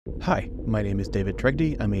Hi, my name is David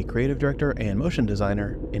Tregde. I'm a creative director and motion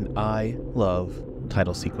designer, and I love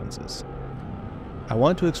title sequences. I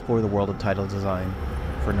want to explore the world of title design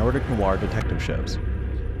for Nordic Noir detective shows.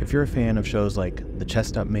 If you're a fan of shows like The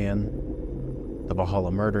Chestnut Man, The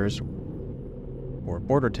Valhalla Murders, or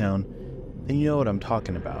Border Town, then you know what I'm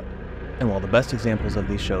talking about. And while the best examples of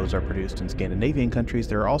these shows are produced in Scandinavian countries,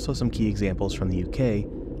 there are also some key examples from the UK,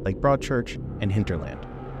 like Broadchurch and Hinterland.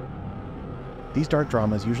 These dark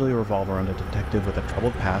dramas usually revolve around a detective with a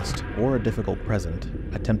troubled past or a difficult present,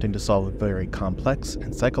 attempting to solve a very complex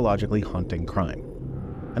and psychologically haunting crime.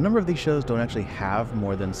 A number of these shows don't actually have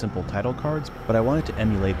more than simple title cards, but I wanted to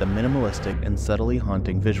emulate the minimalistic and subtly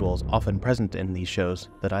haunting visuals often present in these shows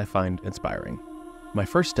that I find inspiring. My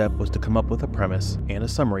first step was to come up with a premise and a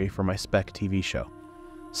summary for my spec TV show.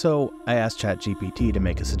 So I asked ChatGPT to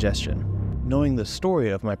make a suggestion. Knowing the story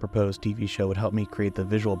of my proposed TV show would help me create the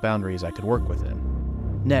visual boundaries I could work within.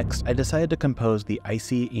 Next, I decided to compose the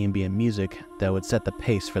icy ambient music that would set the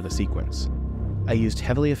pace for the sequence. I used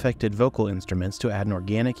heavily affected vocal instruments to add an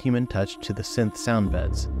organic human touch to the synth sound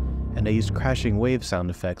beds, and I used crashing wave sound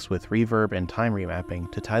effects with reverb and time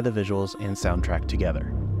remapping to tie the visuals and soundtrack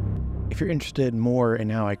together. If you're interested more in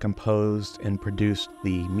how I composed and produced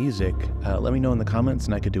the music, let me know in the comments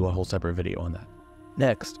and I could do a whole separate video on that.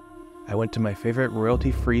 Next, I went to my favorite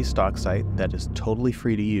royalty-free stock site that is totally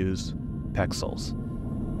free to use, Pexels.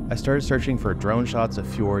 I started searching for drone shots of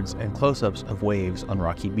fjords and close-ups of waves on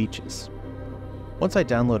rocky beaches. Once I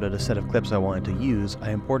downloaded a set of clips I wanted to use, I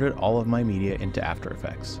imported all of my media into After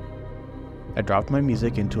Effects. I dropped my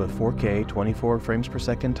music into a 4K 24 frames per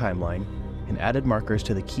second timeline and added markers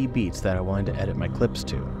to the key beats that I wanted to edit my clips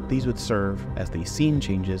to. These would serve as the scene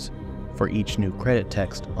changes for each new credit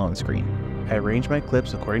text on screen. I arranged my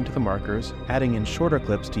clips according to the markers, adding in shorter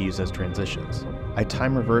clips to use as transitions. I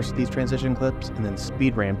time reversed these transition clips and then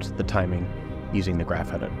speed ramped the timing using the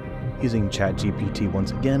graph edit. Using ChatGPT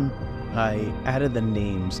once again, I added the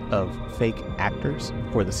names of fake actors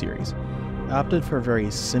for the series. I opted for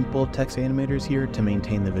very simple text animators here to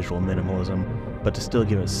maintain the visual minimalism, but to still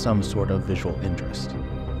give it some sort of visual interest.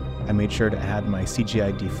 I made sure to add my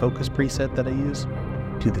CGI defocus preset that I use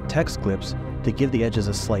to the text clips to give the edges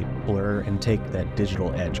a slight blur and take that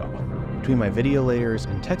digital edge off. Between my video layers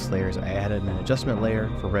and text layers, I added an adjustment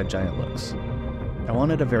layer for red giant looks. I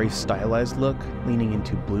wanted a very stylized look, leaning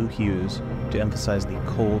into blue hues to emphasize the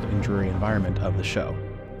cold and dreary environment of the show.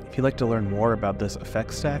 If you'd like to learn more about this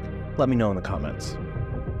effects stack, let me know in the comments.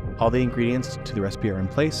 All the ingredients to the recipe are in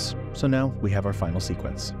place, so now we have our final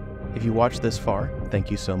sequence. If you watched this far,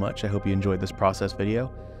 thank you so much. I hope you enjoyed this process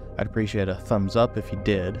video. I'd appreciate a thumbs up if you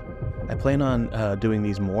did. I plan on doing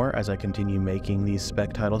these more as I continue making these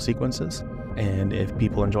spec title sequences, and if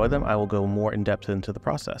people enjoy them, I will go more in depth into the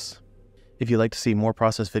process. If you'd like to see more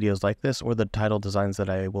process videos like this or the title designs that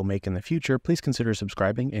I will make in the future, please consider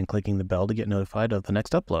subscribing and clicking the bell to get notified of the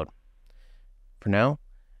next upload. For now,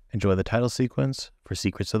 enjoy the title sequence for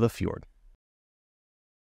Secrets of the Fjord.